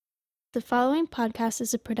The following podcast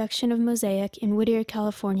is a production of Mosaic in Whittier,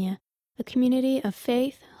 California, a community of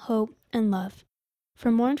faith, hope, and love.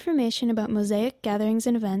 For more information about Mosaic gatherings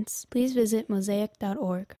and events, please visit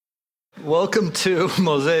mosaic.org. Welcome to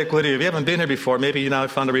Mosaic Whittier. If you haven't been here before, maybe you now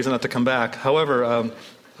found a reason not to come back. However,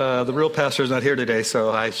 the real pastor is not here today,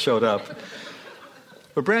 so I showed up.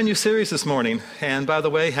 A brand new series this morning, and by the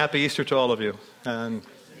way, Happy Easter to all of you. And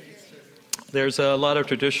there's a lot of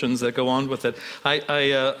traditions that go on with it.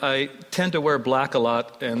 I tend to wear black a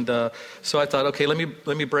lot, and so I thought, okay, let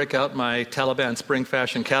me break out my Taliban spring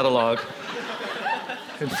fashion catalog.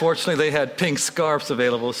 Unfortunately, they had pink scarves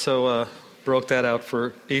available, so broke that out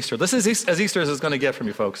for Easter. This is as Easter as it's going to get from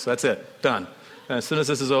you folks. That's it, done. And as soon as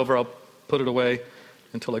this is over, I'll put it away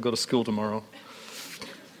until I go to school tomorrow.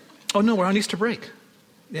 Oh no, we're on Easter break.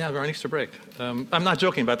 Yeah, we're on Easter break. I'm not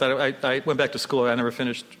joking about that. I went back to school. I never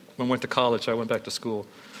finished. When I went to college, I went back to school.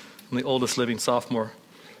 I'm the oldest living sophomore.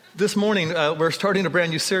 This morning, we're starting a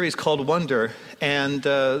brand new series called Wonder, and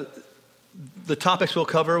the topics we'll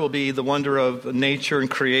cover will be the wonder of nature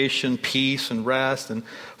and creation, peace and rest, and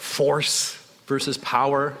force versus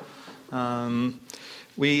power.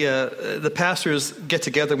 The pastors get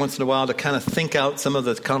together once in a while to kind of think out some of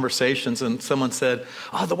the conversations, and someone said,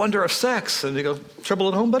 "Oh, the wonder of sex," and they go, "Trouble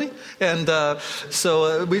at home, buddy?" And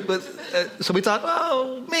so we thought,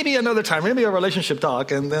 oh, maybe another time, maybe a relationship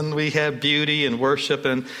talk, and then we had beauty and worship,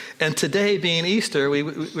 and today being Easter, we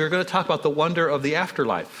were going to talk about the wonder of the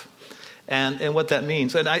afterlife, and what that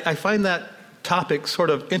means, and I find that topic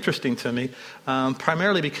sort of interesting to me,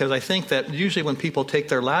 primarily because I think that usually when people take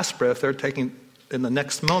their last breath, they're taking in the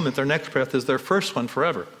next moment, their next breath is their first one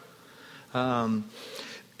forever. I've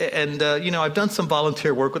done some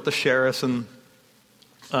volunteer work with the sheriffs and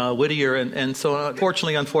Whittier, and so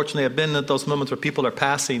unfortunately, I've been at those moments where people are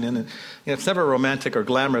passing, and it's never romantic or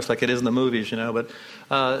glamorous like it is in the movies, but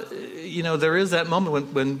there is that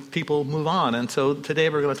moment when people move on, and so today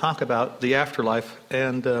we're going to talk about the afterlife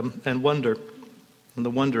and wonder, and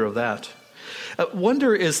the wonder of that.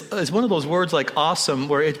 Wonder is one of those words like awesome,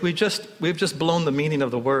 where we've just blown the meaning of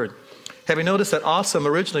the word. Have you noticed that awesome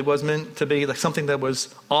originally was meant to be like something that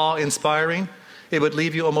was awe-inspiring? It would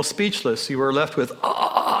leave you almost speechless. You were left with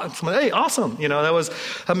hey, awesome. That was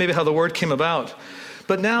maybe how the word came about.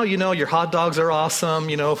 But now, your hot dogs are awesome.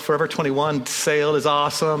 Forever 21 sale is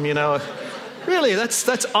awesome. Really,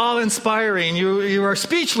 that's awe-inspiring. You are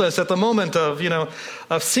speechless at the moment of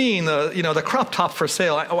seeing the crop top for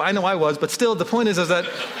sale. I know I was, but still, the point is that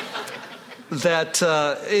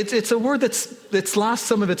it's a word that's lost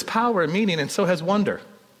some of its power and meaning, and so has wonder.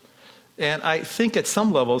 And I think at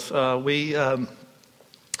some levels I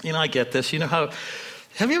get this.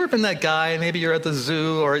 Have you ever been that guy? Maybe you're at the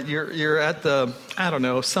zoo, or you're at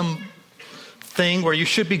some thing where you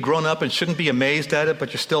should be grown up and shouldn't be amazed at it,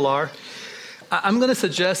 but you still are. I'm going to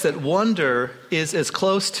suggest that wonder is as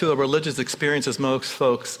close to a religious experience as most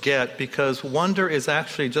folks get, because wonder is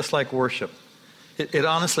actually just like worship. It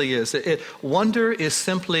honestly is. Wonder is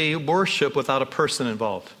simply worship without a person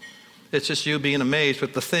involved. It's just you being amazed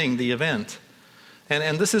with the thing, the event.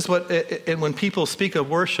 And this is when people speak of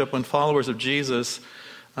worship, when followers of Jesus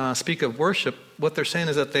speak of worship, what they're saying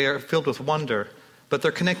is that they are filled with wonder, but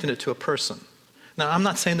they're connecting it to a person. Now, I'm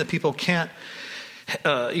not saying that people can't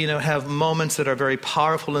have moments that are very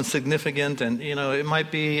powerful and significant, and it might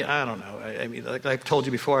be, I don't know. I mean, like I've told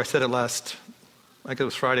you before, I said it last, I think it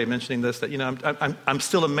was Friday, mentioning this, that I'm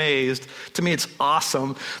still amazed. To me, it's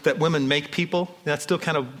awesome that women make people. That's still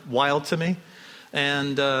kind of wild to me.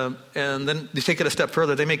 And then you take it a step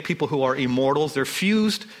further. They make people who are immortals. They're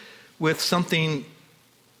fused with something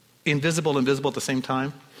invisible and visible at the same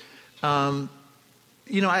time. I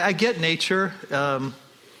get nature.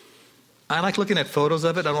 I like looking at photos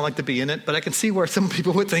of it. I don't like to be in it, but I can see where some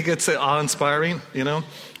people would think it's awe-inspiring,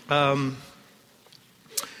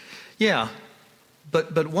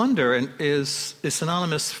 But wonder is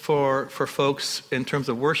synonymous for folks in terms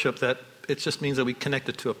of worship, that it just means that we connect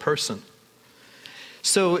it to a person.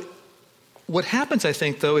 So what happens, I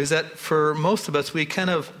think, though, is that for most of us, we kind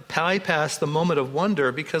of bypass the moment of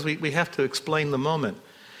wonder because we have to explain the moment.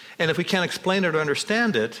 And if we can't explain it or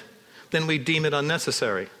understand it, then we deem it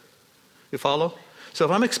unnecessary. You follow? So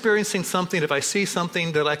if I'm experiencing something, if I see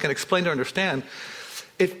something that I can explain or understand,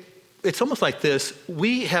 it's almost like this.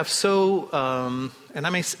 We have and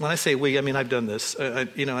when I say we, I mean I've done this. And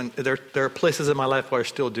there are places in my life where I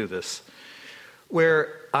still do this,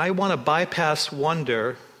 where I want to bypass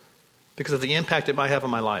wonder because of the impact it might have on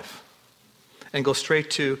my life, and go straight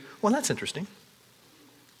to, well, that's interesting.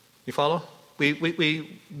 You follow?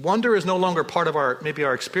 We wonder is no longer part of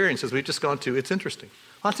our experiences. We've just gone to, it's interesting.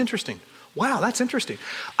 Oh, that's interesting. Wow, that's interesting.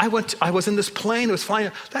 I was in this plane, it was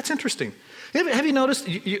flying. That's interesting. Have you noticed,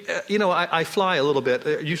 I fly a little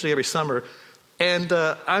bit, usually every summer, and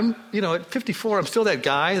I'm, at 54, I'm still that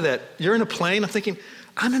guy that you're in a plane, I'm thinking,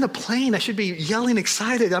 I'm in a plane, I should be yelling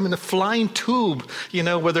excited. I'm in a flying tube,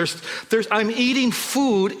 where I'm eating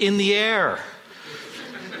food in the air.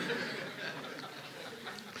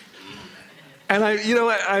 And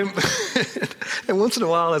I'm, and once in a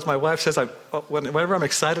while, as my wife says, whenever I'm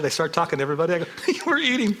excited, I start talking to everybody. I go, we're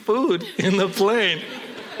eating food in the plane.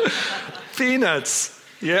 Peanuts,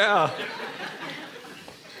 yeah.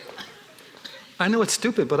 I know it's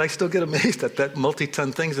stupid, but I still get amazed at that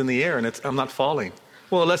multi-ton things in the air, and I'm not falling.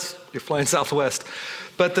 Well, unless you're flying Southwest.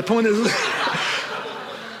 But the point is,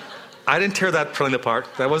 I didn't tear that plane apart.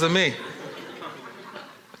 That wasn't me.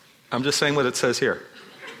 I'm just saying what it says here.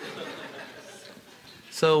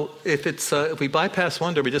 So if we bypass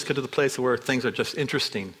wonder, we just get to the place where things are just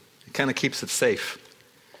interesting. It kind of keeps it safe.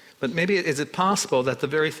 But maybe is it possible that the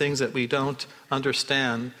very things that we don't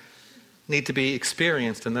understand need to be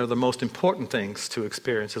experienced, and they're the most important things to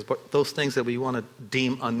experience, is those things that we want to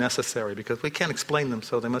deem unnecessary, because we can't explain them,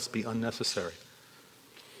 so they must be unnecessary.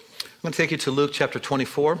 I'm going to take you to Luke chapter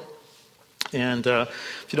 24. And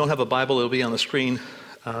if you don't have a Bible, it'll be on the screen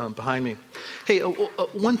behind me. Hey,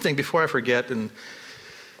 one thing before I forget, and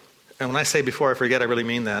when I say before I forget, I really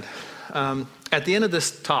mean that. At the end of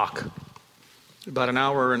this talk, about an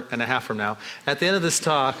hour and a half from now, at the end of this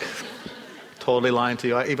talk, totally lying to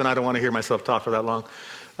you, I don't want to hear myself talk for that long.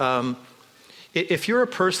 If you're a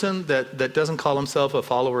person that doesn't call himself a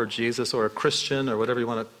follower of Jesus or a Christian or whatever you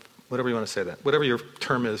want to say that, whatever your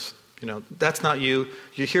term is, that's not you.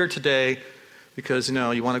 You're here today because,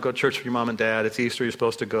 you want to go to church with your mom and dad. It's Easter, you're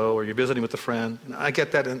supposed to go, or you're visiting with a friend. And I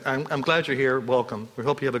get that, and I'm glad you're here. Welcome. We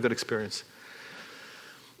hope you have a good experience.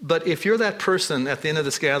 But if you're that person at the end of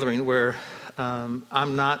this gathering where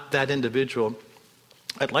I'm not that individual,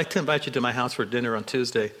 I'd like to invite you to my house for dinner on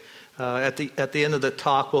Tuesday. At the end of the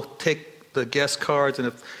talk, we'll take the guest cards,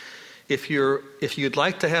 and if you'd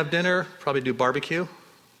like to have dinner, probably do barbecue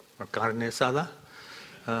or carne asada,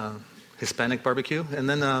 Hispanic barbecue, and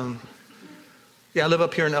then I live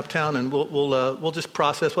up here in Uptown, and we'll just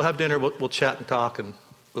process. We'll have dinner. We'll chat and talk, and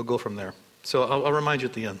we'll go from there. So I'll remind you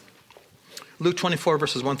at the end. Luke 24,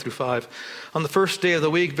 verses 1 through 5. On the first day of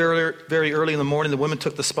the week, very, very early in the morning, the women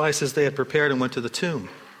took the spices they had prepared and went to the tomb.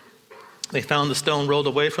 They found the stone rolled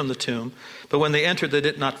away from the tomb, but when they entered, they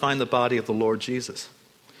did not find the body of the Lord Jesus.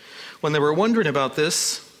 When they were wondering about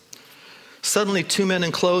this, suddenly 2 men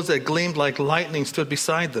in clothes that gleamed like lightning stood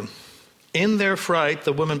beside them. In their fright,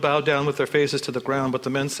 the women bowed down with their faces to the ground, but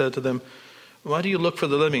the men said to them, "Why do you look for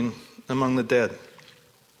the living among the dead?"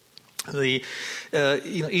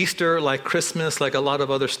 Easter, like Christmas, like a lot of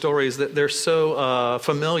other stories, that they're so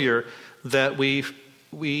familiar that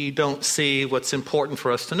we don't see what's important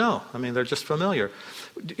for us to know. I mean, they're just familiar.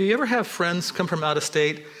 Do you ever have friends come from out of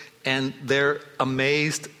state and they're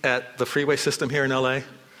amazed at the freeway system here in LA?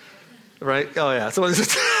 Right? Oh, yeah. So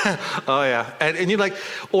oh, yeah. And you're like,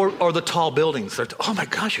 or the tall buildings. Oh, my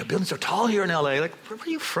gosh, your buildings are tall here in LA. Like, where are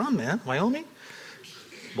you from, man? Wyoming?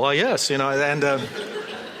 Well, yes, and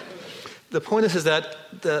the point is that,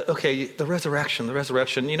 the resurrection,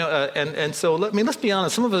 and so, let's be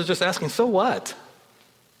honest. Some of us are just asking, so what?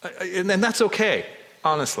 And that's okay,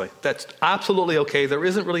 honestly. That's absolutely okay. There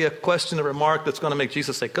isn't really a question or remark that's going to make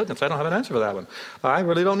Jesus say, goodness, I don't have an answer for that one. I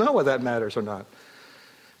really don't know whether that matters or not.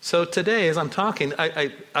 So today, as I'm talking,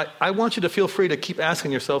 I want you to feel free to keep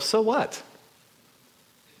asking yourself, so what?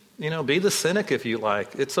 Be the cynic if you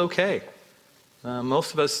like. It's okay.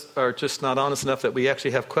 Most of us are just not honest enough that we actually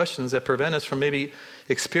have questions that prevent us from maybe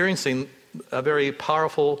experiencing a very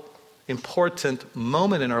powerful, important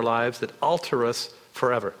moment in our lives that alter us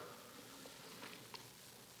forever.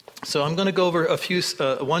 So I'm going to go over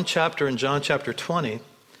one chapter in John chapter 20,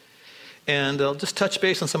 and I'll just touch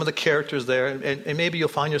base on some of the characters there, and maybe you'll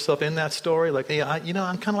find yourself in that story, like, hey,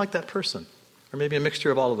 I'm kind of like that person, or maybe a mixture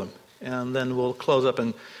of all of them. And then we'll close up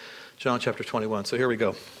in John chapter 21. So here we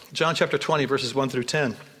go. John chapter 20, verses 1 through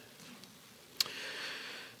 10.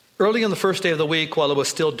 Early on the first day of the week, while it was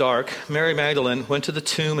still dark, Mary Magdalene went to the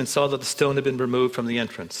tomb and saw that the stone had been removed from the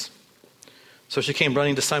entrance. So she came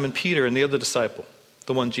running to Simon Peter and the other disciple,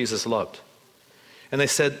 the one Jesus loved. And they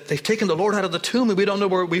said, "They've taken the Lord out of the tomb, and we don't know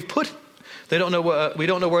where we don't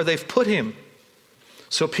know where they've put him."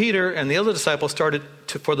 So Peter and the other disciple started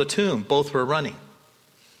for the tomb. Both were running.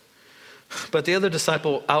 But the other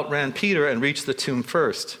disciple outran Peter and reached the tomb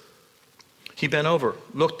first. He bent over,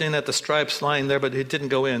 looked in at the stripes lying there, but he didn't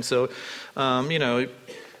go in. So,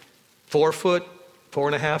 4 foot,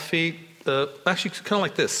 4.5 feet, actually kind of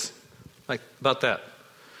like this. like about that.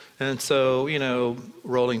 And so,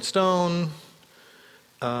 Rolling Stone,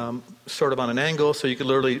 sort of on an angle, so you could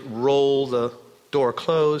literally roll the door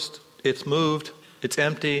closed. It's moved. It's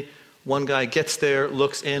empty. One guy gets there,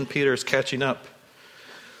 looks in. Peter's catching up.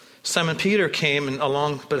 Simon Peter came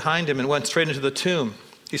along behind him and went straight into the tomb.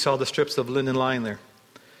 He saw the strips of linen lying there,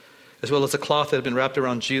 as well as the cloth that had been wrapped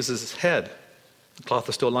around Jesus' head. The cloth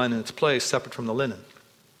was still lying in its place, separate from the linen.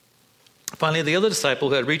 Finally, the other disciple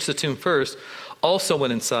who had reached the tomb first also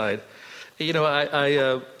went inside.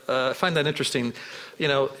 I find that interesting.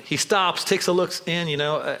 He stops, takes a look in,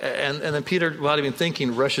 and then Peter, without even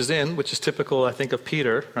thinking, rushes in, which is typical, I think, of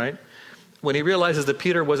Peter, right? When he realizes that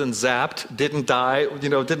Peter wasn't zapped, didn't die,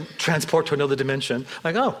 didn't transport to another dimension,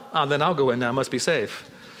 like, then I'll go in now, must be safe.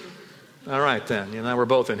 All right, then, we're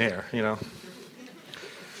both in here,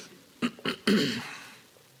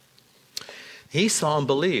 He saw and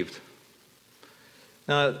believed.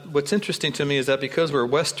 Now, what's interesting to me is that because we're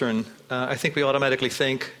Western, I think we automatically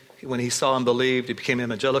think when he saw and believed, he became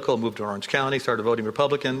evangelical, moved to Orange County, started voting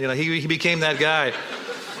Republican. He became that guy.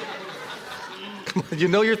 Come on,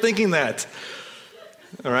 you're thinking that.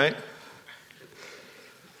 All right?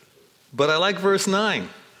 But I like verse 9,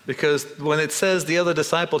 because when it says the other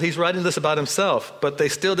disciple, he's writing this about himself, but they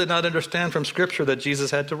still did not understand from Scripture that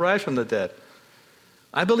Jesus had to rise from the dead.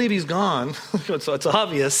 I believe he's gone, so it's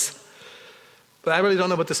obvious. But I really don't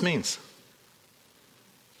know what this means.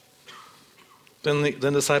 Then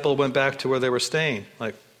the disciple went back to where they were staying.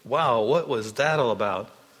 Like, wow, what was that all about?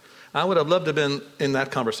 I would have loved to have been in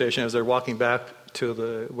that conversation as they're walking back to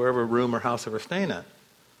the wherever room or house they were staying at.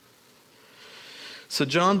 So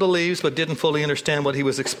John believes but didn't fully understand what he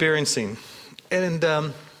was experiencing. And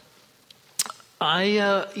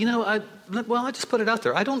I just put it out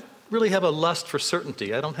there. I don't really have a lust for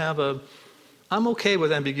certainty. I'm okay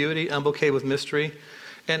with ambiguity. I'm okay with mystery.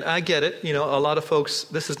 And I get it. A lot of folks,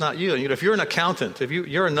 this is not you. If you're an accountant, if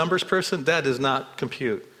you're a numbers person, that does not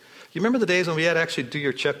compute. You remember the days when we had to actually do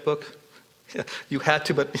your checkbook? You had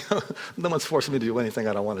to, but no one's forcing me to do anything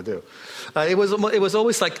I don't want to do. It was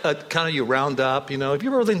always like kind of you round up. If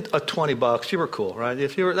you were within $20, you were cool, right?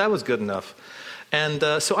 That was good enough. And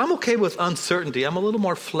so I'm okay with uncertainty. I'm a little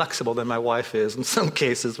more flexible than my wife is in some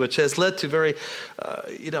cases, which has led to very,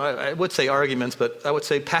 I would say arguments, but I would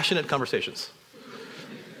say passionate conversations.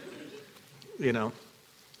 I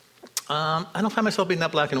don't find myself being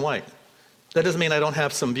that black and white. That doesn't mean I don't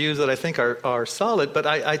have some views that I think are solid, but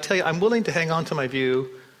I tell you, I'm willing to hang on to my view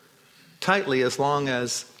tightly as long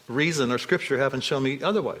as reason or Scripture haven't shown me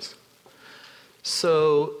otherwise.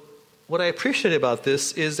 So what I appreciate about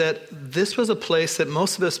this is that this was a place that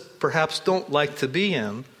most of us perhaps don't like to be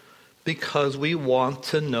in because we want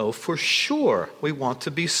to know for sure. We want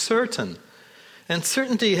to be certain. And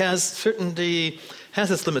certainty has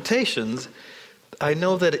its limitations. I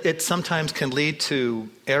know that it sometimes can lead to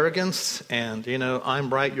arrogance and,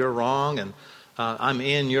 I'm right, you're wrong, and I'm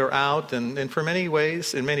in, you're out. And for many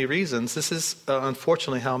ways, in many reasons, this is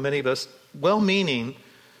unfortunately how many of us, well-meaning,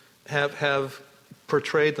 have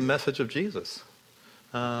portrayed the message of Jesus.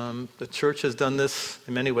 The church has done this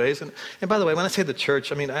in many ways. And by the way, when I say the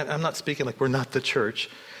church, I'm not speaking like we're not the church.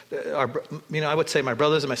 I would say my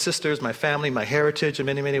brothers and my sisters, my family, my heritage in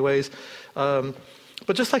many, many ways.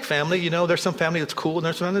 But just like family, there's some family that's cool and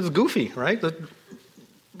there's some family that's goofy, right?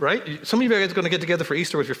 Right? Some of you guys are going to get together for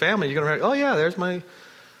Easter with your family. You're going to be like, oh yeah, there's my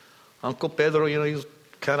Uncle Pedro, he's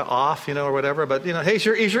kind of off, or whatever. But, hey,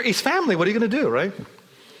 he's family. What are you going to do, right?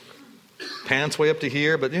 Pants way up to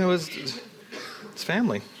here, but, it's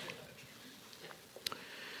family.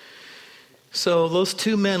 So those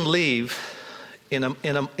two men leave in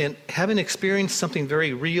having experienced something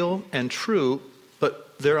very real and true,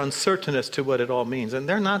 but they're uncertain as to what it all means. And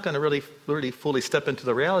they're not going to really fully step into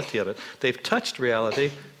the reality of it. They've touched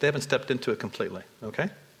reality. They haven't stepped into it completely. Okay?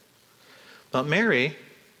 But Mary,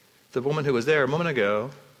 the woman who was there a moment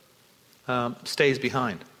ago, stays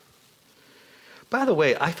behind. By the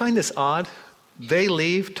way, I find this odd. They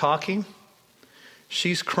leave talking.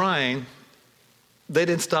 She's crying. They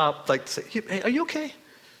didn't stop, say, hey, are you okay?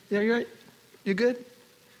 Yeah, you're right. You good?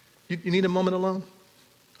 You need a moment alone?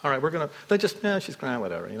 All right, she's crying,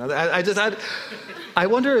 whatever. I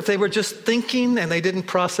wonder if they were just thinking and they didn't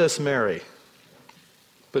process Mary.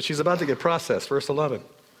 But she's about to get processed, verse 11.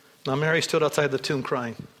 Now Mary stood outside the tomb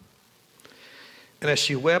crying. And as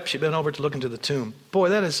she wept, she bent over to look into the tomb. Boy,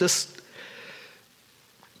 that is just,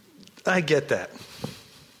 I get that.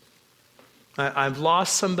 I've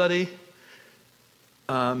lost somebody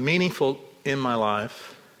meaningful in my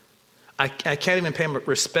life. I can't even pay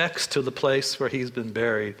respects to the place where he's been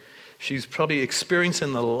buried. She's probably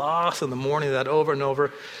experiencing the loss in the morning of that over and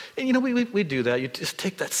over. And, we do that. You just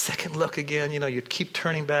take that second look again. You keep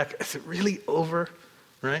turning back. Is it really over?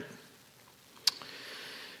 Right?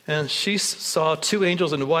 And she saw two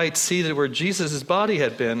angels in white seated where Jesus' body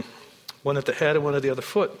had been, one at the head and one at the other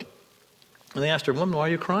foot. And they asked her, "Woman, why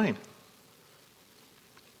are you crying?"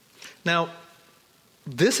 Now,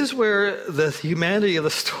 this is where the humanity of the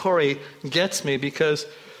story gets me, because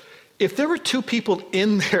if there were two people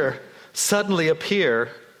in there suddenly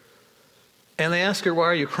appear and they ask her, "Why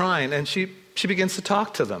are you crying?" and she begins to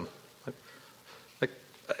talk to them. Like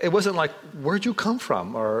it wasn't like, "Where'd you come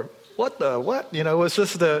from?" or what? It was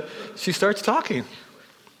just she starts talking.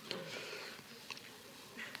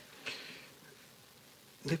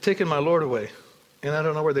 "They've taken my Lord away, and I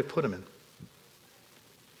don't know where they put him in."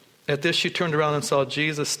 At this, she turned around and saw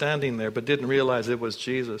Jesus standing there, but didn't realize it was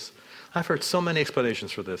Jesus. I've heard so many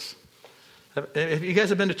explanations for this. If you guys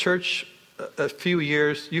have been to church a few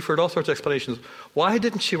years, you've heard all sorts of explanations. Why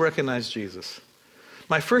didn't she recognize Jesus?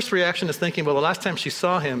 My first reaction is thinking, well, the last time she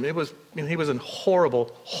saw him, he was in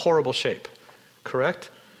horrible, horrible shape, correct?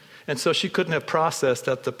 And so she couldn't have processed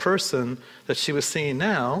that the person that she was seeing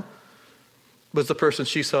now was the person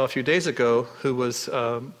she saw a few days ago who was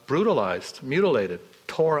brutalized, mutilated,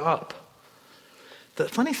 tore up. The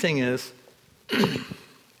funny thing is,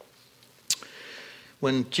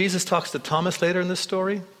 when Jesus talks to Thomas later in this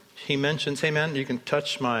story, he mentions, "Hey man, you can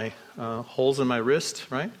touch my holes in my wrist,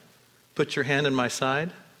 right? Put your hand in my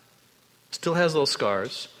side." Still has those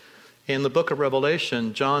scars. In the book of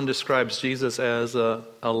Revelation, John describes Jesus as a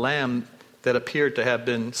lamb that appeared to have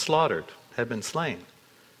been slaughtered, had been slain.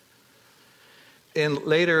 And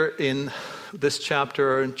later in this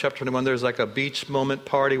chapter, in chapter 21, there's like a beach moment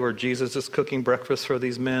party where Jesus is cooking breakfast for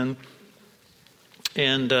these men.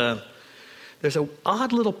 And there's an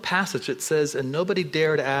odd little passage that says, "And nobody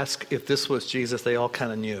dared ask if this was Jesus. They all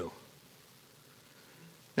kind of knew."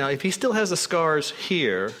 Now, if he still has the scars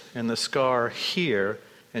here and the scar here,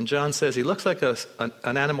 and John says he looks like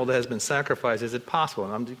an animal that has been sacrificed, is it possible,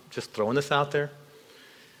 and I'm just throwing this out there,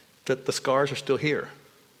 that the scars are still here?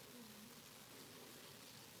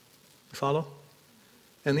 You follow?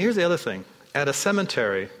 And here's the other thing. At a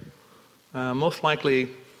cemetery, most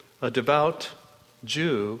likely a devout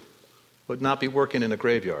Jew would not be working in a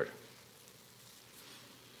graveyard.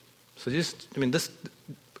 So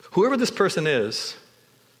whoever this person is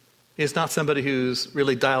not somebody who's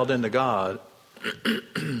really dialed into God.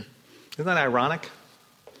 Isn't that ironic?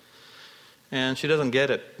 And she doesn't get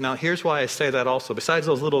it. Now, here's why I say that also. Besides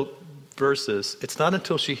those little verses, it's not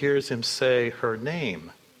until she hears him say her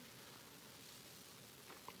name.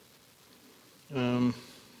 "Woman,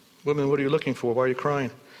 what are you looking for? Why are you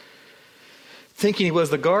crying?" Thinking he was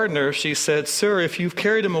the gardener, she said, "Sir, if you've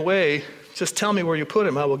carried him away, just tell me where you put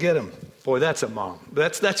him. I will get him." Boy, that's a mom.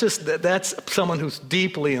 That's someone who's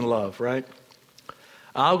deeply in love, right?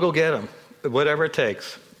 "I'll go get him, whatever it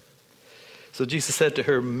takes." So Jesus said to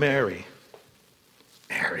her, "Mary."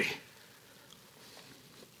 Mary.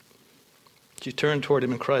 She turned toward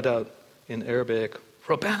him and cried out in Arabic,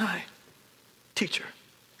 "Rabbani," teacher.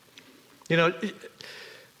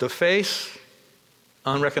 The face,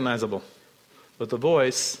 unrecognizable. But the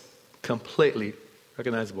voice, completely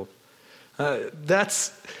recognizable.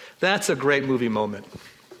 That's a great movie moment.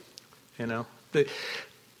 Have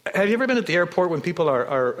you ever been at the airport when people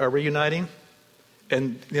are reuniting?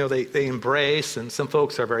 And, they embrace, and some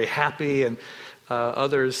folks are very happy, and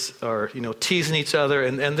others are, teasing each other.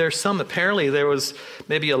 And there's apparently there was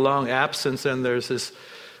maybe a long absence, and there's this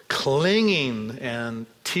clinging and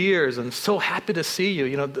tears and so happy to see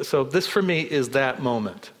you. So this for me is that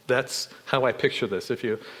moment. That's how I picture this. If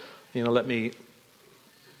you let me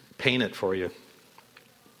paint it for you.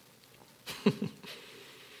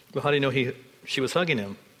 Well, how do you know she was hugging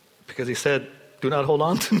him? Because he said, "Do not hold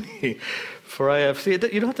on to me, for I have." See, you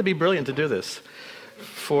don't have to be brilliant to do this.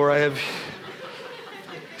 "For I have,"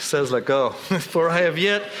 says, "let go." "For I have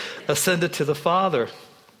yet ascended to the Father.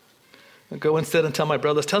 Go instead and tell my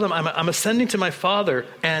brothers." Tell them, I'm ascending to my Father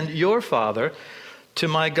and your Father, to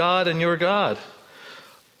my God and your God.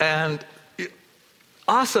 And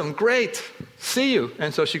awesome, great, see you.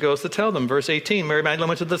 And so she goes to tell them. Verse 18, Mary Magdalene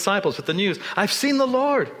went to the disciples with the news. "I've seen the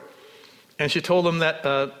Lord." And she told them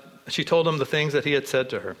the things that he had said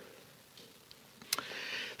to her.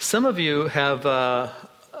 Some of you have,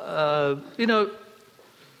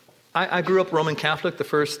 I grew up Roman Catholic the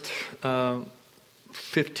first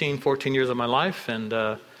 15, 14 years of my life, and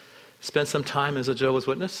spent some time as a Jehovah's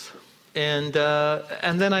Witness. And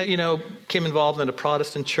then I, came involved in a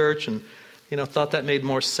Protestant church, and, thought that made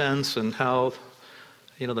more sense, and how,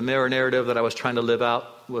 the mirror narrative that I was trying to live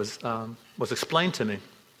out was explained to me.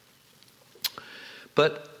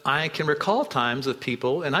 But I can recall times of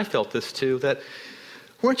people, and I felt this too, that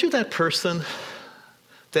weren't you that person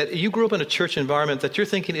that you grew up in a church environment that you're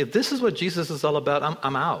thinking, if this is what Jesus is all about,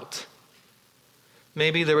 I'm out.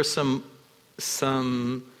 Maybe there was some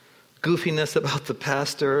goofiness about the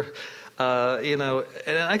pastor, and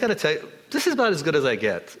I got to tell you, this is about as good as I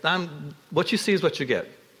get. What you see is what you get.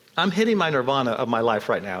 I'm hitting my nirvana of my life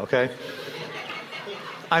right now, okay?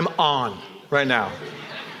 I'm on right now.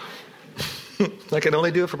 I can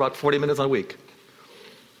only do it for about 40 minutes a week.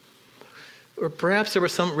 Or perhaps there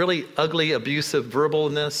was some really ugly, abusive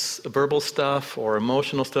verbal stuff or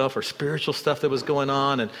emotional stuff or spiritual stuff that was going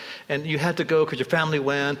on, and you had to go because your family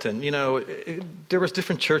went, and there was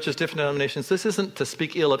different churches, different denominations. This isn't to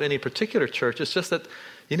speak ill of any particular church. It's just that,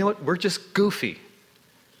 you know what, we're just goofy.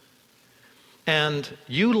 And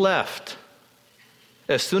you left.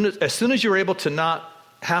 As soon as you were able to not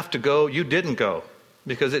have to go, you didn't go.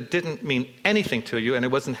 Because it didn't mean anything to you, and it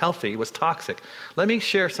wasn't healthy. It was toxic. Let me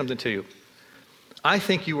share something to you. I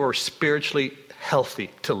think you were spiritually healthy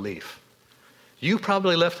to leave. You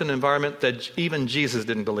probably left an environment that even Jesus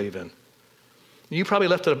didn't believe in. You probably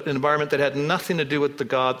left an environment that had nothing to do with the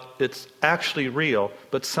God that's actually real,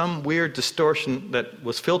 but some weird distortion that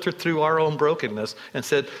was filtered through our own brokenness and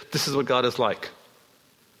said, this is what God is like.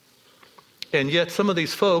 And yet some of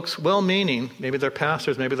these folks, well-meaning, maybe they're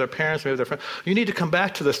pastors, maybe they're parents, maybe they're friends, you need to come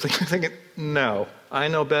back to this thing thinking, no, I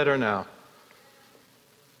know better now.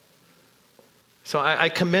 So I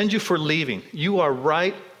commend you for leaving. You are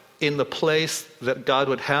right in the place that God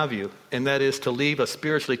would have you, and that is to leave a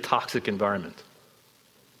spiritually toxic environment.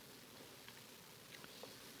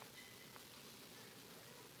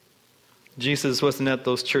 Jesus wasn't at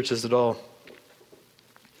those churches at all.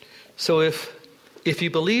 So if you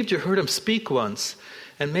believed you heard him speak once,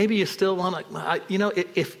 and maybe you still want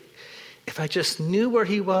to, if I just knew where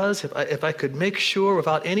he was, if I could make sure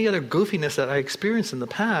without any other goofiness that I experienced in the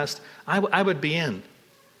past, I would be in.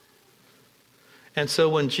 And so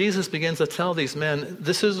when Jesus begins to tell these men,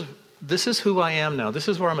 this is who I am now, this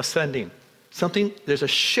is where I'm ascending, there's a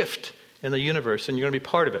shift in the universe, and you're going to be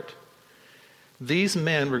part of it. These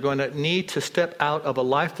men were going to need to step out of a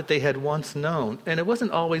life that they had once known, and it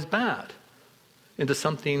wasn't always bad, into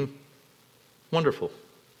something wonderful.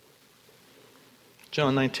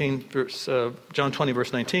 John 20, verse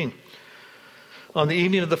 19. On the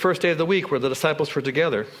evening of the first day of the week, where the disciples were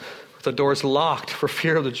together, with the doors locked for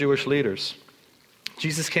fear of the Jewish leaders,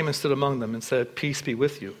 Jesus came and stood among them and said, "Peace be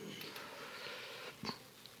with you."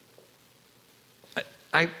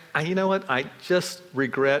 You know what? I just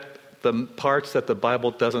regret the parts that the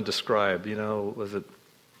Bible doesn't describe. Was it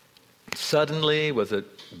suddenly? Was it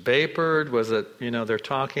vapored? Was it, they're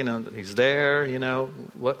talking and he's there,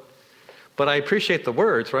 what? But I appreciate the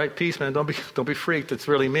words, right? Peace, man, don't be freaked. It's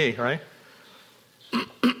really me, right?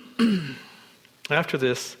 After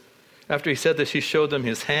he said this, he showed them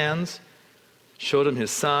his hands, showed them his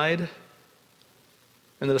side,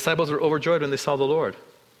 and the disciples were overjoyed when they saw the Lord.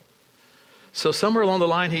 So somewhere along the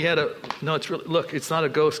line, he had it's not a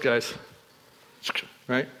ghost, guys.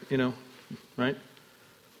 Right? Right?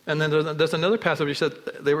 And then there's another passage where he said,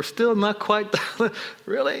 they were still not quite,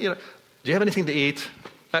 really? Do you have anything to eat?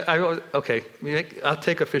 Okay, I'll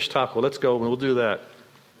take a fish taco. Let's go, and we'll do that.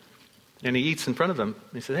 And he eats in front of them.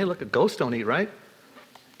 He said, hey, look, ghosts don't eat, right?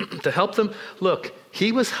 To help them, look,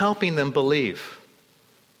 he was helping them believe.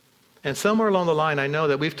 And somewhere along the line, I know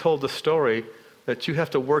that we've told the story that you have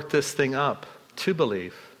to work this thing up to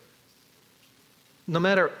believe. No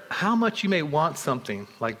matter how much you may want something,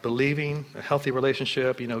 like believing, a healthy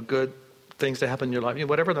relationship, good things to happen in your life,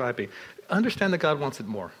 whatever that might be, understand that God wants it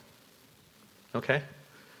more. Okay?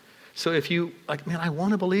 So if you, I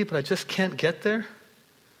want to believe, but I just can't get there,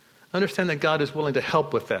 understand that God is willing to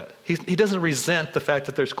help with that. He doesn't resent the fact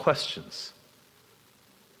that there's questions.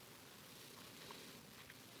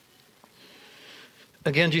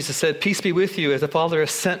 Again, Jesus said, "Peace be with you. As the Father has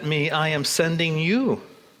sent me, I am sending you."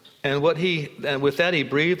 And with that he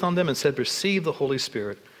breathed on them and said, "Receive the Holy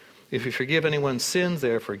Spirit. If you forgive anyone's sins, they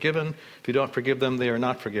are forgiven. If you don't forgive them, they are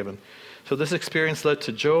not forgiven." So this experience led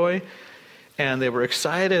to joy, and they were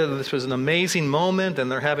excited, and this was an amazing moment,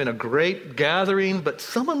 and they're having a great gathering, but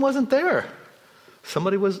someone wasn't there.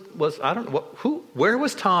 Somebody was I don't know, where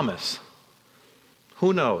was Thomas?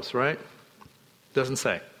 Who knows, right? Doesn't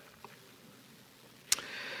say.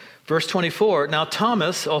 Verse 24, now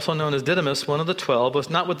Thomas, also known as Didymus, one of the 12, was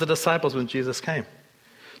not with the disciples when Jesus came.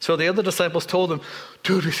 So the other disciples told him,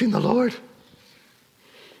 "Dude, we've seen the Lord."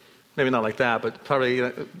 Maybe not like that, but probably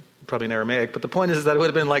in Aramaic. But the point is that it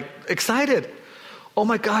would have been excited. Oh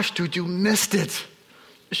my gosh, dude, you missed it.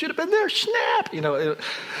 You should have been there, snap.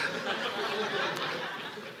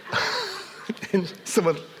 And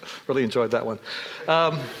someone really enjoyed that one.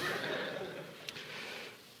 How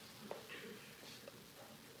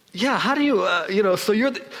do you,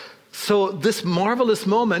 so this marvelous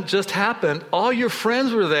moment just happened. All your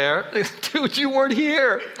friends were there. Dude, you weren't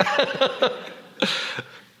here.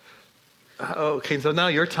 Okay, so now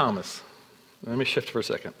you're Thomas. Let me shift for a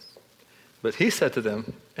second. But he said to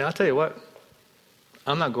them, and I'll tell you what,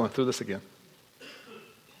 I'm not going through this again.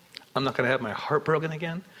 I'm not going to have my heart broken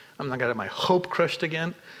again. I'm not going to have my hope crushed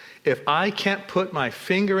again. If I can't put my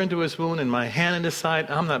finger into his wound and my hand in his side,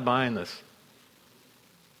 I'm not buying this.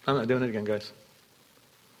 I'm not doing it again, guys.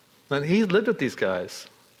 And he lived with these guys,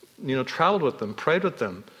 traveled with them, prayed with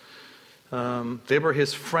them. They were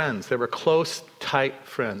his friends. They were close, tight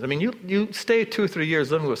friends. I mean, you stay 2 or 3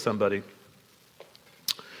 years living with somebody.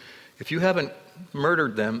 If you haven't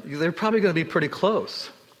murdered them, they're probably going to be pretty close.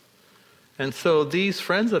 And so these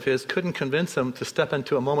friends of his couldn't convince him to step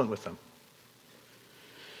into a moment with them.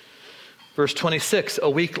 Verse 26, a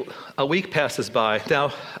week passes by.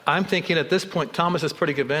 Now, I'm thinking at this point, Thomas is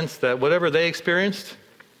pretty convinced that whatever they experienced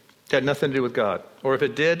had nothing to do with God. Or if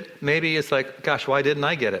it did, maybe it's like, gosh, why didn't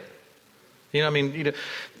I get it? You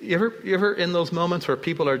ever in those moments where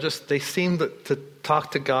people are just, they seem to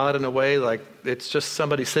talk to God in a way like it's just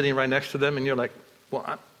somebody sitting right next to them, and you're like,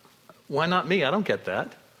 well, why not me? I don't get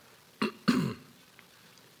that. A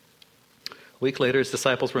week later, his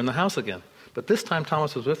disciples were in the house again. But this time,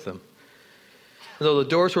 Thomas was with them. And though the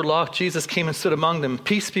doors were locked, Jesus came and stood among them.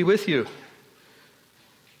 Peace be with you.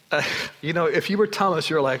 If you were Thomas,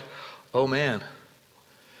 you're like, oh man,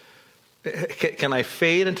 can I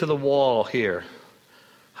fade into the wall here?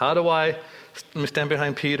 How do let me stand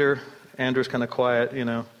behind Peter. Andrew's kind of quiet,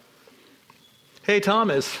 Hey,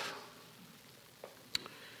 Thomas,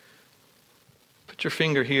 put your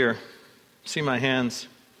finger here. See my hands.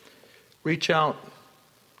 Reach out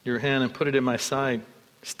your hand and put it in my side.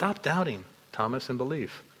 Stop doubting, Thomas, and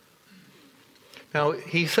believe. Now,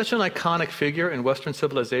 he's such an iconic figure in Western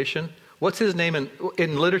civilization. What's his name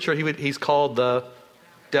in literature? He's called the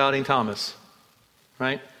Doubting Thomas,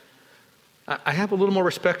 right? I have a little more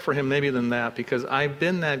respect for him maybe than that, because I've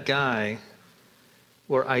been that guy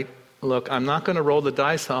where I'm not going to roll the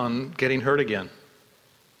dice on getting hurt again.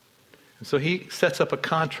 And so he sets up a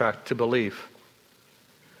contract to believe.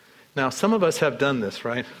 Now, some of us have done this,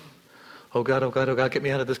 right? Oh God, get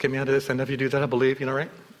me out of this, and if you do that, I believe,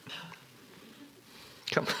 right?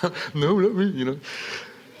 Come on. No, not me,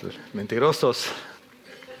 Mentirosos.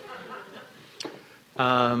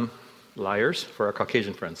 Liars for our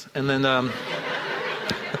Caucasian friends. And then,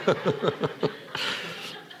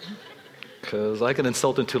 because I can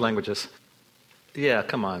insult in 2 languages. Yeah,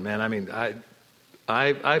 come on, man. I mean,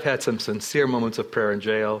 I've had some sincere moments of prayer in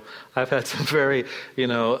jail. I've had some very,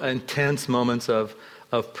 intense moments of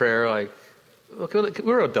prayer. Like, look,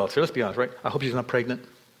 we're adults here. Let's be honest, right? I hope she's not pregnant.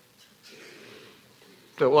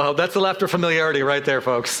 Well, that's the laughter familiarity right there,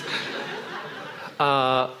 folks.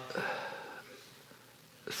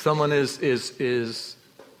 Someone is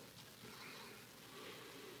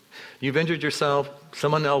you've injured yourself.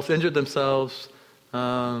 Someone else injured themselves.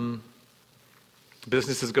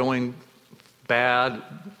 Business is going bad.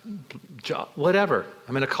 Whatever.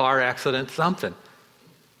 I'm in a car accident. Something.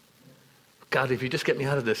 God, if you just get me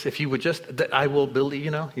out of this, if you would just, I will believe.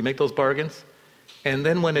 You make those bargains, and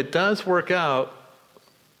then when it does work out,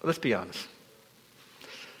 let's be honest.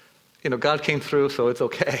 God came through, so it's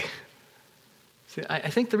okay. See, I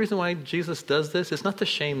think the reason why Jesus does this is not to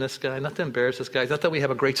shame this guy, not to embarrass this guy. It's not that we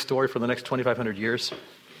have a great story for the next 2,500 years.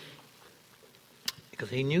 Because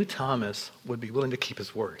he knew Thomas would be willing to keep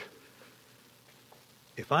his word.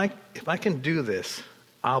 If I can do this,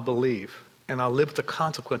 I'll believe, and I'll live with the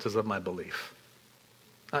consequences of my belief.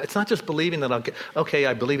 It's not just believing that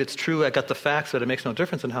I believe it's true, I got the facts, but it makes no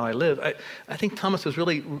difference in how I live. I think Thomas was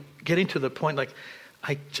really getting to the point, like,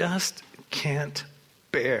 I just can't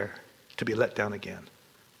bear to be let down again.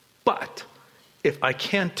 But if I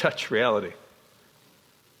can touch reality,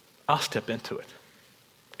 I'll step into it,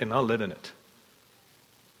 and I'll live in it.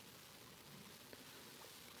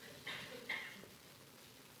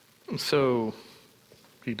 And so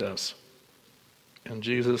he does. And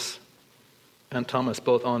Jesus and Thomas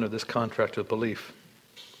both honor this contract of belief.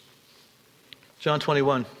 John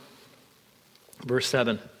 21, verse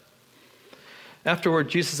 7. Afterward,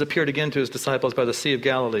 Jesus appeared again to his disciples by the Sea of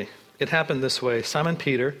Galilee. It happened this way. Simon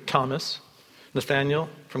Peter, Thomas, Nathanael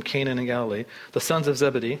from Cana in Galilee, the sons of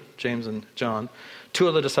Zebedee, James and John, 2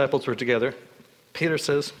 other disciples were together. Peter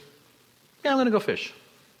says, I'm going to go fish.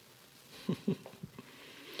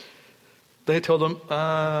 They told him,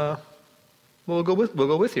 we'll go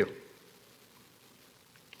with you.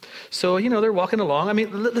 So, they're walking along. I mean,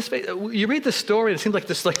 you read the story, it seems like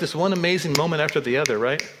this one amazing moment after the other,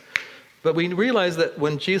 right? But we realize that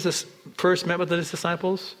when Jesus first met with his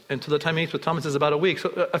disciples, and to the time he meets with Thomas is about a week.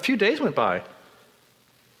 So a few days went by.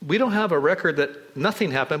 We don't have a record that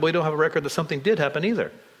nothing happened, but we don't have a record that something did happen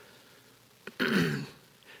either. And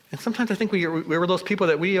sometimes I think we're those people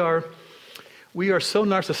that we are so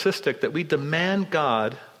narcissistic that we demand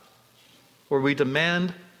God, or we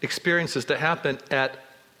demand experiences to happen at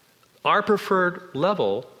our preferred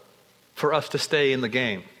level for us to stay in the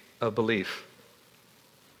game of belief.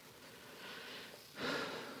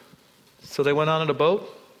 So they went on in a boat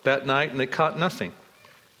that night and they caught nothing.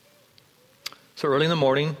 So early in the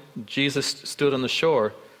morning, Jesus stood on the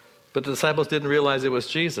shore, but the disciples didn't realize it was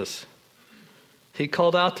Jesus. He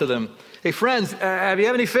called out to them, "Hey friends, have you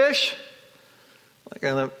any fish?"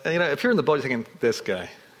 If you're in the boat, you're thinking, "This guy,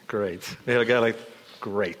 great." You have a guy like,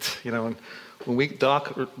 great. When we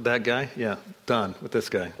dock that guy, yeah, done with this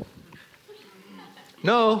guy.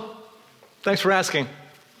 "No, thanks for asking."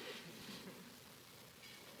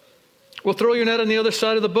 "We'll throw your net on the other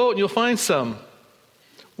side of the boat and you'll find some."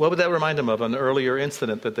 What would that remind them of? An earlier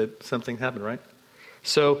incident that something happened, right?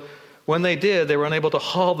 So when they did, they were unable to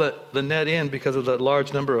haul the net in because of the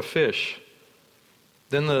large number of fish.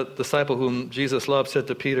 Then the disciple whom Jesus loved said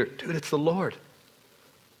to Peter, "Dude, it's the Lord."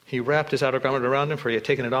 He wrapped his outer garment around him, for he had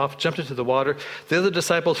taken it off, jumped into the water. The other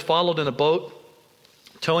disciples followed in a boat,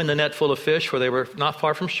 towing the net full of fish, for they were not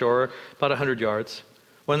far from shore, about 100 yards.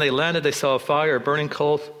 When they landed, they saw a fire, a burning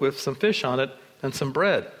coal with some fish on it and some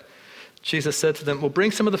bread. Jesus said to them, "Well,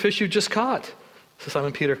 bring some of the fish you just caught." So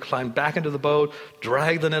Simon Peter climbed back into the boat,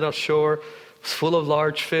 dragged the net offshore. It was full of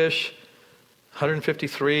large fish,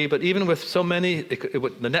 153. But even with so many,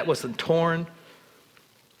 the net wasn't torn.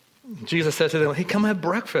 Jesus said to them, "Hey, come have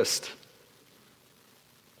breakfast."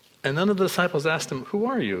 And none of the disciples asked him, "Who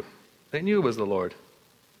are you?" They knew it was the Lord.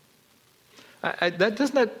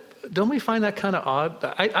 Don't we find that kind of odd?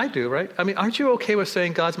 I do, right? I mean, aren't you okay with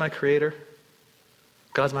saying God's my creator?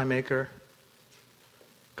 God's my maker?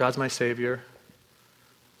 God's my savior?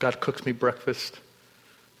 God cooks me breakfast?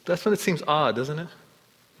 That's when it seems odd, doesn't it?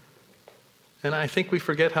 And I think we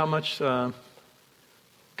forget how much God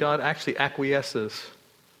actually acquiesces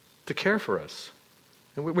to care for us.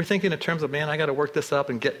 And we're thinking in terms of, man, I got to work this up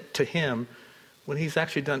and get to him, when he's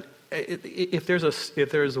actually done. If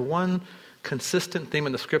there's one consistent theme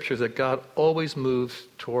in the scriptures, that God always moves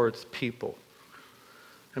towards people.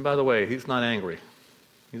 And by the way, he's not angry.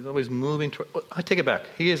 He's always moving toward. I take it back.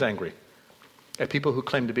 He is angry at people who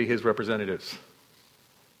claim to be his representatives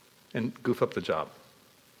and goof up the job.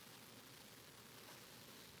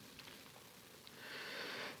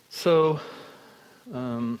 So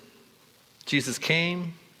Jesus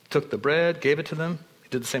came, took the bread, gave it to them. He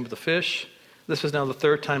did the same with the fish. This was now the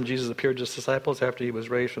third time Jesus appeared to his disciples after he was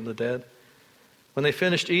raised from the dead. When they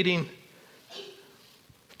finished eating,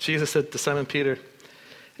 Jesus said to Simon Peter,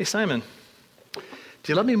 "Hey Simon, do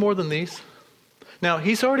you love me more than these?" Now,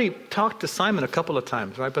 he's already talked to Simon a couple of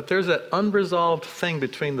times, right? But there's that unresolved thing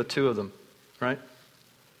between the two of them, right?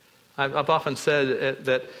 I've often said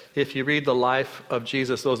that if you read the life of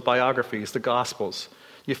Jesus, those biographies, the Gospels,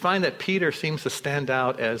 you find that Peter seems to stand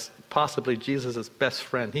out as possibly Jesus' best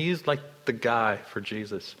friend. He's like the guy for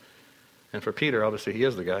Jesus. And for Peter, obviously, he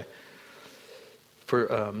is the guy.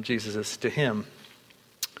 For Jesus is to him.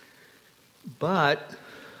 But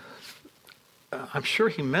I'm sure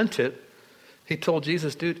he meant it. He told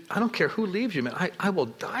Jesus, "Dude, I don't care who leaves you, man. I will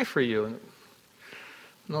die for you." And,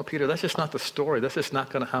 no, Peter, that's just not the story. That's just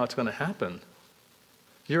not how it's going to happen.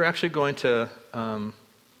 You're actually going to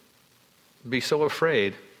be so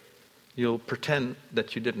afraid, you'll pretend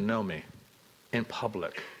that you didn't know me in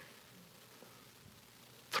public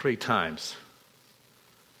 3 times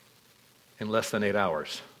in less than 8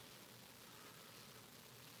 hours.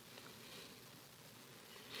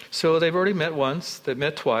 So they've already met once. They've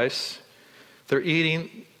met twice. They're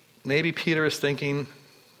eating. Maybe Peter is thinking,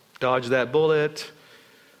 dodge that bullet.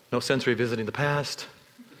 No sense revisiting the past.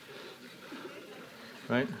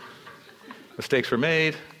 Right? Mistakes were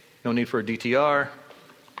made. No need for a DTR.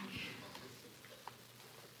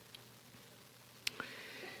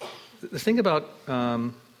 The thing about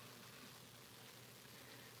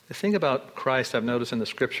Christ, I've noticed in the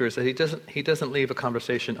scripture, is that he doesn't leave a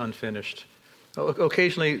conversation unfinished.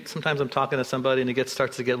 Occasionally, sometimes I'm talking to somebody and it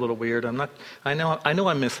starts to get a little weird. I know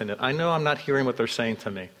I'm missing it. I know I'm not hearing what they're saying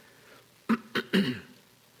to me.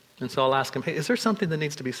 And so I'll ask him, "Hey, is there something that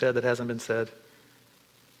needs to be said that hasn't been said?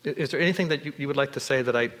 Is there anything that you would like to say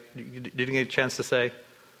that you didn't get a chance to say?"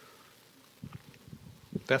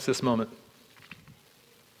 That's this moment.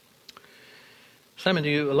 Simon, do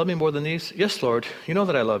you love me more than these? Yes, Lord. You know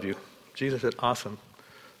that I love you. Jesus said, awesome.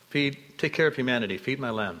 Take care of humanity. Feed my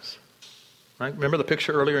lambs. Right? Remember the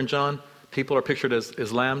picture earlier in John? People are pictured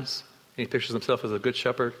as lambs. And he pictures himself as a good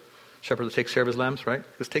shepherd that takes care of his lambs, right?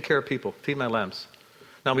 Just take care of people. Feed my lambs.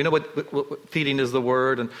 Now, we know what feeding is, the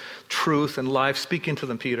word and truth and life. Speak into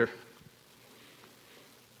them, Peter.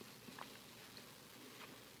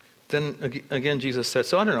 Then again, Jesus said,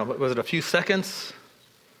 so I don't know, was it a few seconds?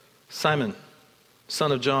 Simon,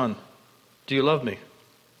 son of John, do you love me?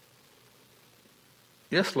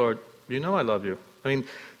 Yes, Lord, you know I love you. I mean,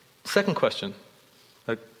 second question.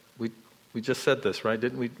 Like we just said this, right?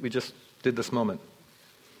 Didn't we? We just did this moment.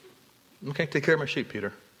 Okay, take care of my sheep,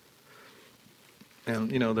 Peter.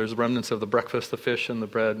 And, there's remnants of the breakfast, the fish and the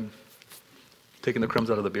bread, taking the crumbs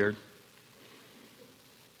out of the beard.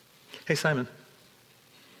 Hey, Simon,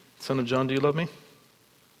 son of John, do you love me?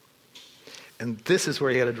 And this is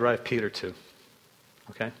where he had to drive Peter to.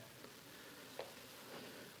 Okay?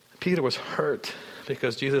 Peter was hurt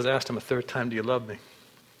because Jesus asked him a third time, do you love me?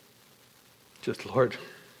 Just, Lord,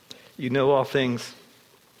 you know all things.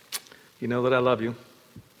 You know that I love you.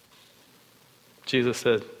 Jesus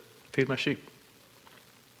said, feed my sheep.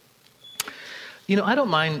 I don't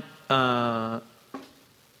mind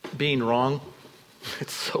being wrong.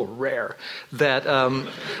 It's so rare that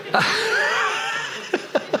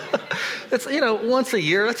it's, once a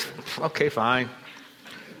year, that's okay, fine.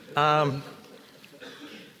 I'm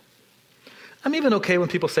even okay when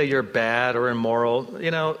people say you're bad or immoral.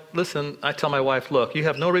 Listen, I tell my wife, look, you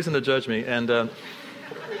have no reason to judge me. And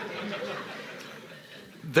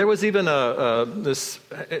there was even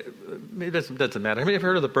maybe it doesn't matter. Have you ever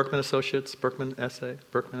heard of the Berkman Associates, Berkman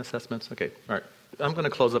Assessments? Okay, all right. I'm going to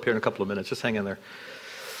close up here in a couple of minutes. Just hang in there.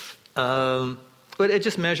 But it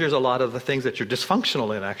just measures a lot of the things that you're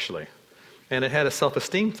dysfunctional in, actually. And it had a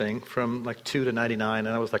self-esteem thing from like 2 to 99,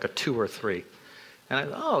 and I was like a 2 or 3.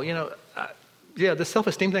 And this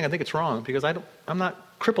self-esteem thing, I think it's wrong because I'm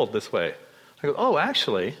not crippled this way. I go, oh,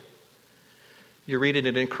 actually, you're reading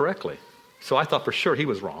it incorrectly. So I thought for sure he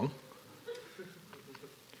was wrong.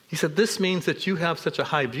 He said, this means that you have such a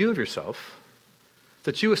high view of yourself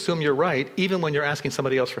that you assume you're right even when you're asking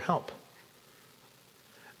somebody else for help.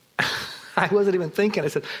 I wasn't even thinking. I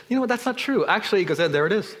said, you know what, that's not true. Actually, he goes, there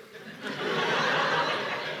it is.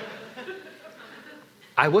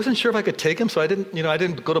 I wasn't sure if I could take him, so I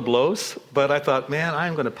didn't go to blows, but I thought, man,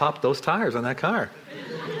 I'm going to pop those tires on that car.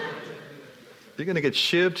 You're going to get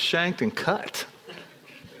shivved, shanked, and cut.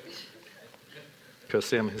 Because,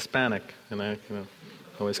 see, I'm Hispanic, and I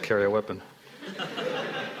always carry a weapon.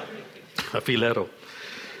 A filero.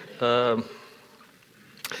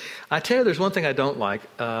 I tell you, there's one thing I don't like.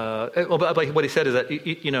 But what he said is that,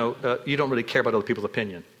 you don't really care about other people's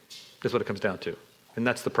opinion. That's what it comes down to. And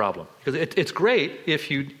that's the problem. Because it's great if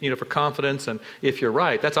for confidence and if you're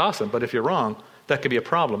right, that's awesome. But if you're wrong, that could be a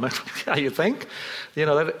problem. How you think?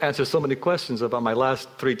 That answers so many questions about my last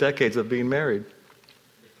 3 decades of being married.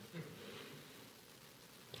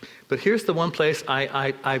 But here's the one place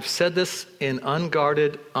I've said this in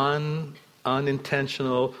unguarded,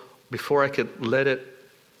 unintentional, before I could let it,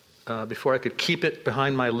 before I could keep it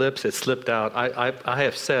behind my lips, it slipped out. I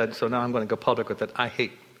have said, so now I'm going to go public with it, I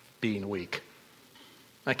hate being weak.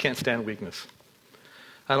 I can't stand weakness.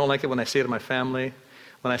 I don't like it when I see it in my family.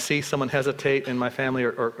 When I see someone hesitate in my family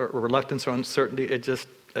or reluctance or uncertainty,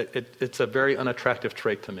 it's a very unattractive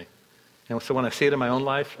trait to me. And so when I see it in my own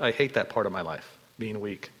life, I hate that part of my life, being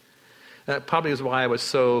weak. That probably is why I was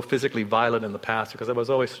so physically violent in the past, because I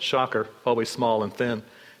was always, shocker, always small and thin.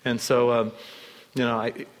 And so,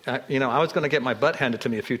 I was going to get my butt handed to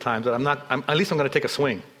me a few times, but at least I'm going to take a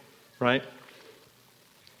swing, right?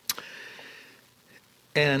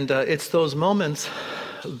 And it's those moments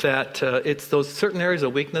that, it's those certain areas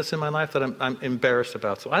of weakness in my life that I'm embarrassed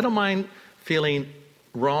about. So I don't mind feeling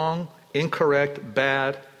wrong, incorrect,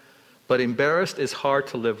 bad, but embarrassed is hard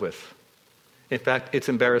to live with. In fact, it's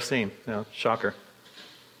embarrassing, shocker.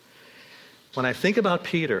 When I think about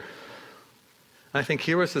Peter, I think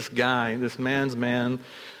here was this guy, this man's man,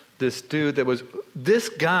 this dude this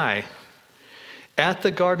guy at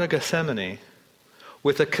the Garden of Gethsemane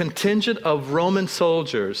with a contingent of Roman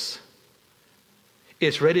soldiers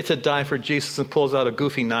is ready to die for Jesus and pulls out a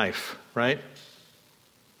goofy knife, right?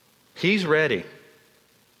 He's ready.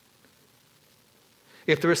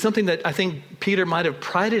 If there is something that I think Peter might have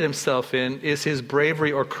prided himself in, is his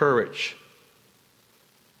bravery or courage.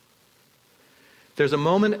 There's a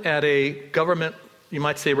moment at a government, you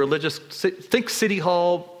might say religious, think City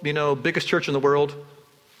Hall, biggest church in the world,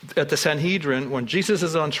 at the Sanhedrin, when Jesus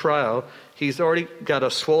is on trial, he's already got a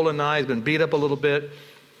swollen eye, he's been beat up a little bit.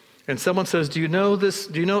 And someone says, do you know this?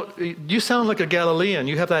 You sound like a Galilean.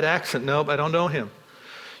 You have that accent. Nope, I don't know him.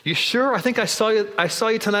 You sure? I think I saw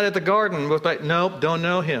you tonight at the garden. Nope, don't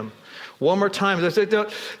know him. One more time.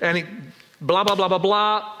 And he, blah, blah, blah, blah,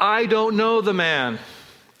 blah. I don't know the man.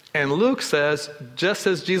 And Luke says, just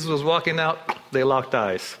as Jesus was walking out, they locked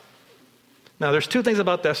eyes. Now, there's two things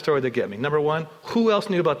about that story that get me. Number one, who else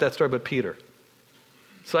knew about that story but Peter?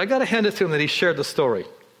 So I got to hand it to him that he shared the story.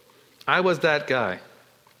 I was that guy.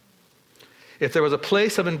 If there was a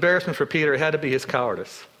place of embarrassment for Peter, it had to be his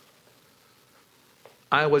cowardice.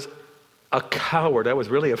 I was a coward. I was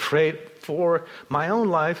really afraid for my own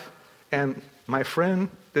life and my friend,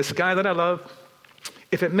 this guy that I love.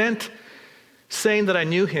 If it meant saying that I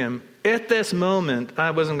knew him, at this moment,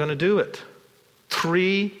 I wasn't going to do it.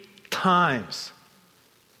 3 times.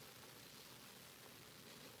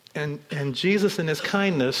 And Jesus in his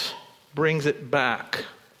kindness brings it back.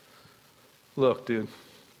 Look, dude,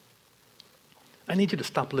 I need you to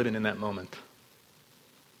stop living in that moment.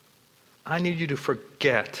 I need you to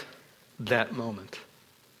forget that moment.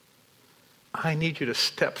 I need you to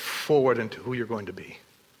step forward into who you're going to be.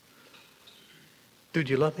 Dude,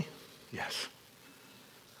 you love me? Yes.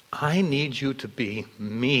 I need you to be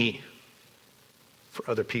me for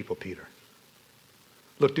other people, Peter.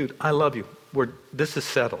 Look, dude, I love you. This is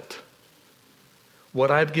settled.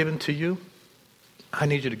 What I've given to you, I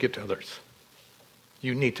need you to give to others.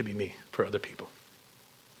 You need to be me for other people.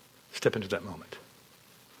 Step into that moment.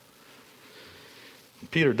 And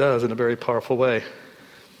Peter does in a very powerful way.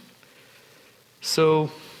 So,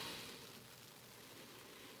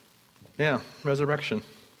 yeah, resurrection.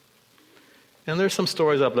 And there's some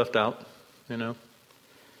stories I've left out, a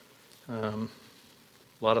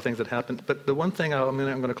lot of things that happened. But the one thing I'm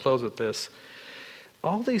going to close with this.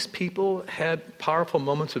 All these people had powerful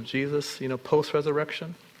moments of Jesus,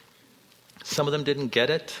 post-resurrection. Some of them didn't get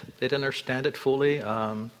it. They didn't understand it fully.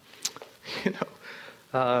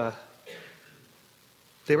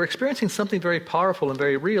 They were experiencing something very powerful and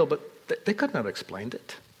very real, but they couldn't have explained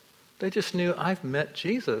it. They just knew, I've met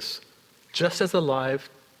Jesus just as alive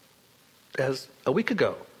as a week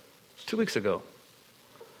ago, 2 weeks ago.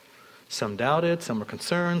 Some doubted, some were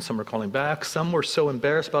concerned, some were calling back, some were so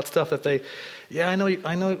embarrassed about stuff that I know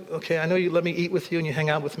you let me eat with you and you hang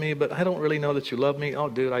out with me, but I don't really know that you love me. Oh,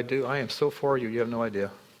 dude, I do. I am so for you, you have no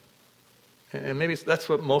idea. And maybe that's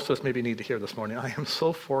what most of us maybe need to hear this morning. I am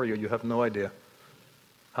so for you, you have no idea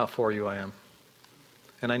how for you I am.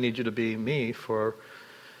 And I need you to be me for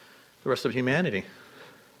the rest of humanity.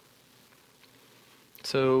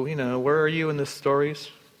 So, where are you in the stories?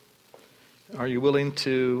 Are you willing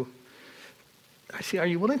to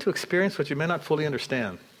experience what you may not fully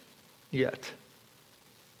understand yet?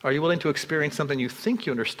 Are you willing to experience something you think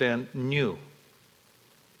you understand new?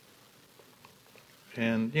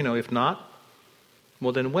 And, if not,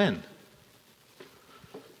 well then when?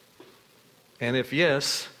 And if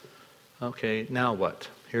yes, okay, now what?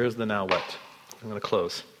 Here's the now what. I'm going to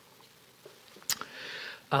close.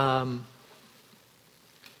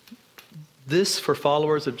 This, for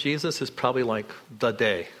followers of Jesus, is probably like the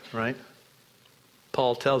day, right?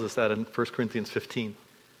 Paul tells us that in 1 Corinthians 15.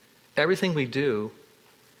 Everything we do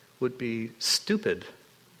would be stupid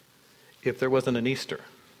if there wasn't an Easter.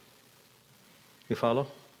 You follow?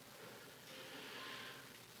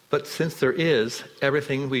 But since there is,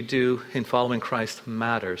 everything we do in following Christ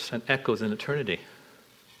matters and echoes in eternity.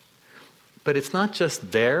 But it's not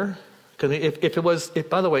just there. Because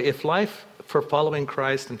if life for following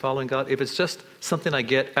Christ and following God, if it's just something I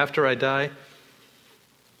get after I die,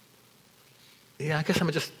 yeah, I guess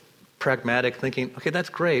I'm just pragmatic, thinking, okay, that's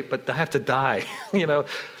great, but I have to die.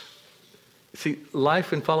 See,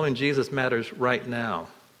 life in following Jesus matters right now.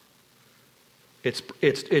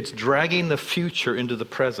 It's dragging the future into the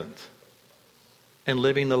present and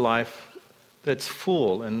living the life that's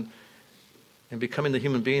full and becoming the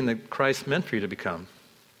human being that Christ meant for you to become.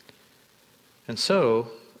 And so,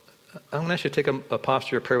 I'm going to ask you to take a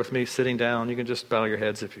posture of prayer with me, sitting down. You can just bow your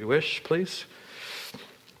heads if you wish, please.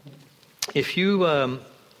 If you,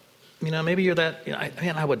 maybe you're that,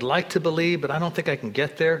 I would like to believe, but I don't think I can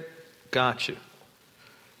get there. Got you.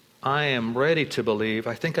 I am ready to believe.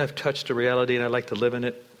 I think I've touched a reality and I'd like to live in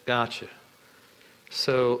it. Got you.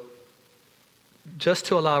 So, just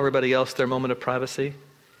to allow everybody else their moment of privacy,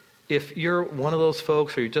 if you're one of those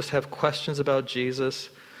folks or you just have questions about Jesus,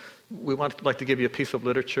 we would like to give you a piece of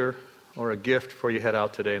literature or a gift before you head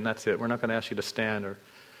out today, and that's it. We're not going to ask you to stand or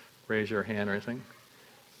raise your hand or anything.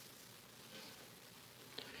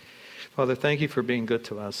 Father, thank you for being good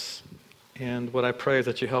to us. And what I pray is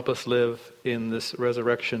that you help us live in this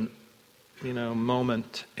resurrection,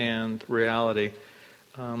 moment and reality,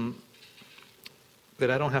 that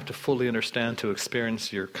I don't have to fully understand to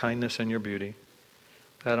experience your kindness and your beauty.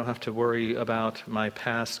 I don't have to worry about my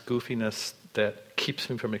past goofiness that keeps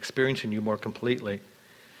me from experiencing you more completely.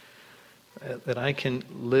 That I can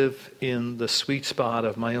live in the sweet spot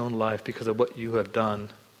of my own life because of what you have done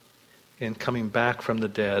in coming back from the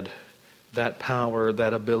dead. That power,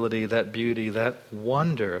 that ability, that beauty, that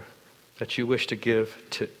wonder that you wish to give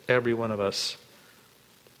to every one of us,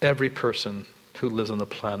 every person who lives on the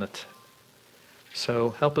planet.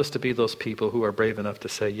 So help us to be those people who are brave enough to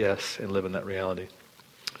say yes and live in that reality.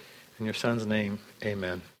 In your Son's name,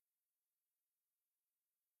 amen.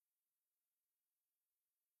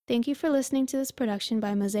 Thank you for listening to this production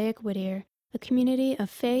by Mosaic Whittier, a community of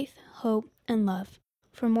faith, hope, and love.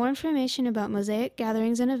 For more information about Mosaic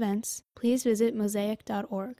gatherings and events, please visit mosaic.org.